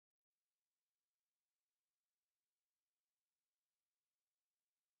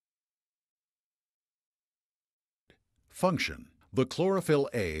Function. The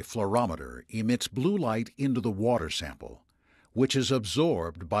chlorophyll-A fluorometer emits blue light into the water sample, which is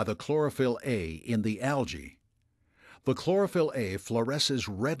absorbed by the chlorophyll-A in the algae. The chlorophyll-A fluoresces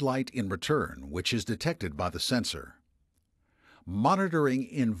red light in return, which is detected by the sensor. Monitoring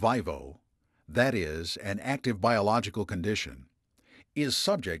in vivo, that is, an active biological condition, is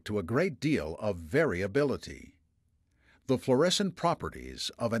subject to a great deal of variability. The fluorescent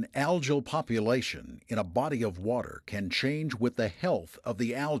properties of an algal population in a body of water can change with the health of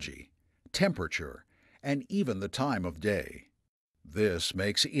the algae, temperature, and even the time of day. This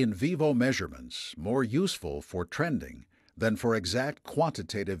makes in vivo measurements more useful for trending than for exact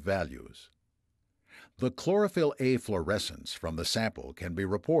quantitative values. The chlorophyll-A fluorescence from the sample can be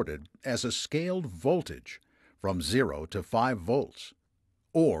reported as a scaled voltage from 0 to 5 volts,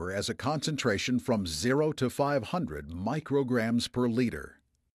 or as a concentration from 0 to 500 micrograms per liter.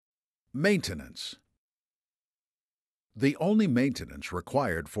 Maintenance. The only maintenance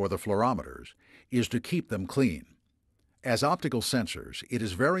required for the fluorometers is to keep them clean. As optical sensors, it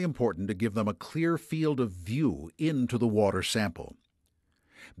is very important to give them a clear field of view into the water sample.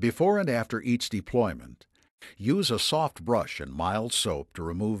 Before and after each deployment, use a soft brush and mild soap to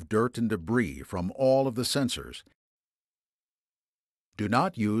remove dirt and debris from all of the sensors. Do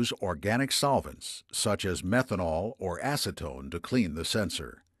not use organic solvents such as methanol or acetone to clean the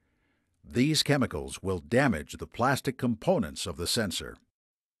sensor. These chemicals will damage the plastic components of the sensor.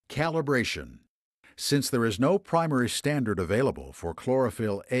 Calibration. Since there is no primary standard available for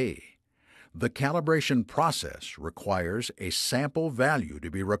chlorophyll-A, the calibration process requires a sample value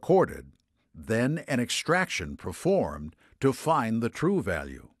to be recorded, then an extraction performed to find the true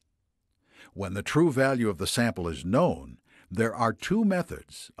value. When the true value of the sample is known, there are two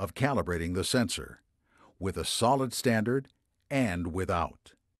methods of calibrating the sensor, with a solid standard and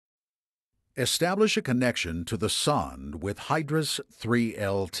without. Establish a connection to the sonde with Hydrus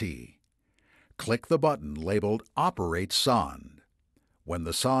 3LT. Click the button labeled Operate Sonde. When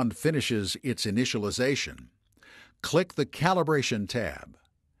the sonde finishes its initialization, click the Calibration tab.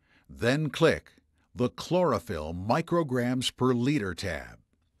 Then click the Chlorophyll micrograms per liter tab.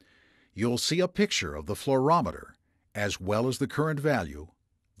 You'll see a picture of the fluorometer, as well as the current value,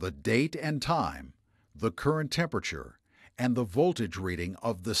 the date and time, the current temperature, and the voltage reading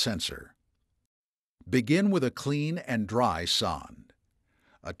of the sensor. Begin with a clean and dry sonde.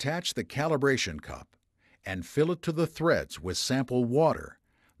 Attach the calibration cup and fill it to the threads with sample water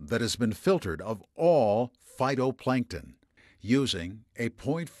that has been filtered of all phytoplankton using a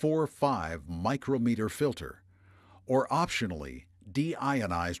 0.45 micrometer filter, or optionally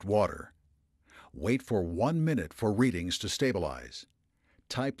deionized water. Wait for 1 minute for readings to stabilize.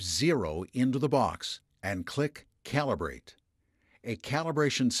 Type 0 into the box and click Calibrate. A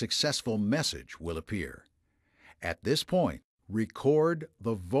calibration successful message will appear. At this point, record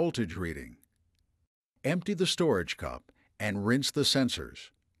the voltage reading. Empty the storage cup and rinse the sensors.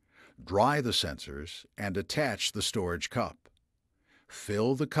 Dry the sensors and attach the storage cup.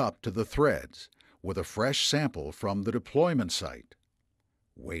 Fill the cup to the threads with a fresh sample from the deployment site.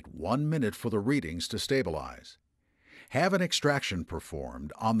 Wait 1 minute for the readings to stabilize. Have an extraction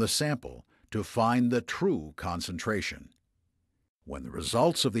performed on the sample to find the true concentration. When the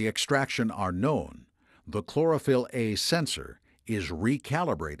results of the extraction are known, the chlorophyll-A sensor is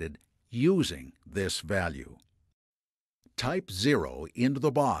recalibrated using this value. Type 0 into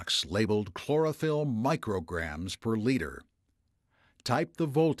the box labeled Chlorophyll micrograms per liter. Type the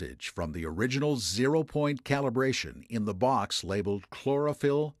voltage from the original 0-point calibration in the box labeled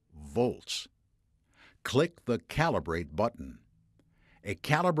Chlorophyll volts. Click the Calibrate button. A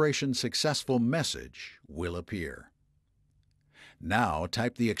calibration successful message will appear. Now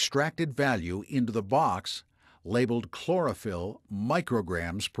type the extracted value into the box labeled Chlorophyll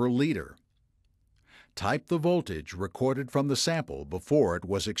micrograms per liter. Type the voltage recorded from the sample before it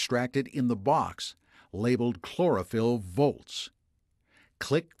was extracted in the box labeled Chlorophyll volts.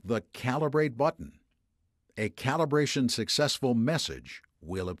 Click the Calibrate button. A calibration successful message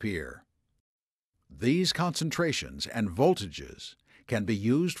will appear. These concentrations and voltages can be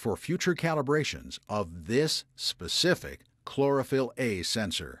used for future calibrations of this specific chlorophyll-A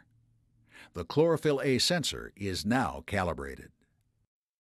sensor. The chlorophyll-A sensor is now calibrated.